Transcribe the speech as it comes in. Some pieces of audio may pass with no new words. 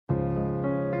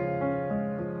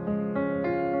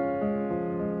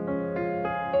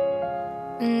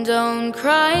Don't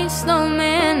cry,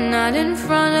 snowman, not in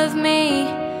front of me.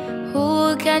 Who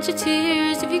will catch your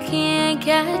tears if you can't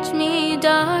catch me,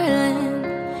 darling?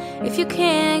 If you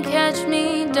can't catch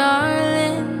me,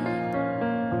 darling.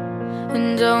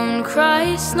 And don't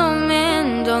cry,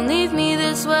 snowman, don't leave me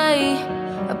this way.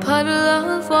 A puddle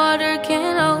of water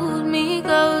can't hold me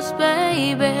close,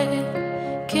 baby.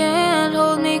 Can't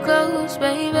hold me close,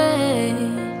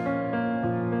 baby.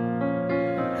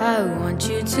 I want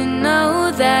you to know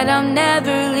that I'm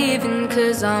never leaving,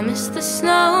 'cause I'll miss the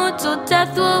snow till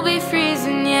death will be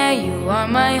freezing. Yeah, you are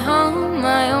my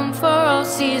home for all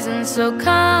seasons. So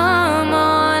come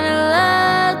on and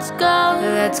let's go.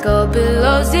 Let's go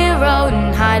below zero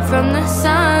and hide from the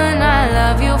sun. I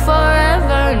love you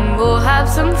forever and we'll have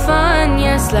some fun.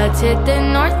 Yes, let's hit the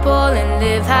North Pole and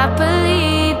live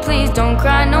happily. Please don't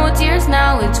cry, no tears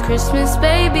now, it's Christmas,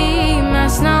 baby. My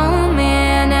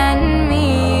snowman and me.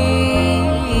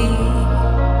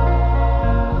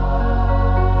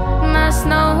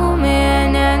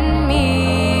 Snowman and me,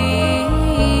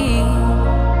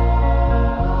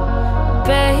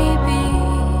 baby.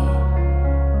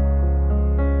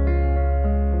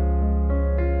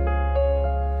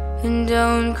 And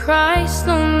don't cry,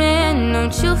 snowman,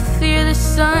 don't you fear the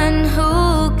sun.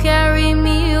 Who'll carry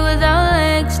me without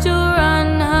legs to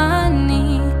run,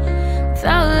 honey?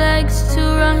 Without legs to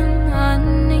run,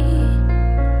 honey.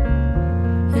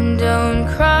 And don't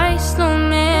cry,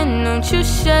 snowman, don't you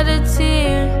shed a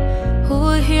tear. Who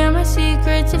will hear my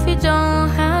secrets if you don't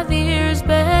have ears,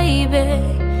 baby?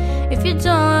 If you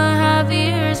don't have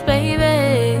ears,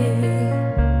 baby.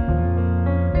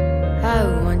 I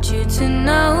want you to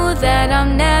know that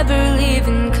I'm never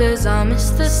leaving, 'cause I'll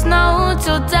miss the snow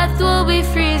till death will be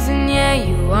freezing. Yeah,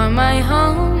 you are my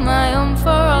home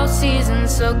for all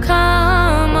seasons. So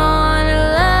come on and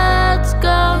let's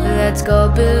go. Let's go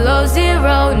below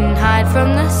zero and hide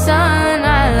from the sun.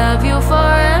 I love you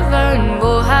forever and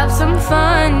we'll have some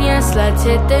fun. Yes, let's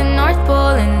hit the North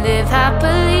Pole and live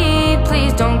happily.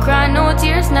 Please don't cry, no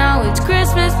tears now, it's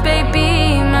Christmas,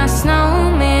 baby. My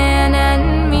snowman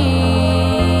and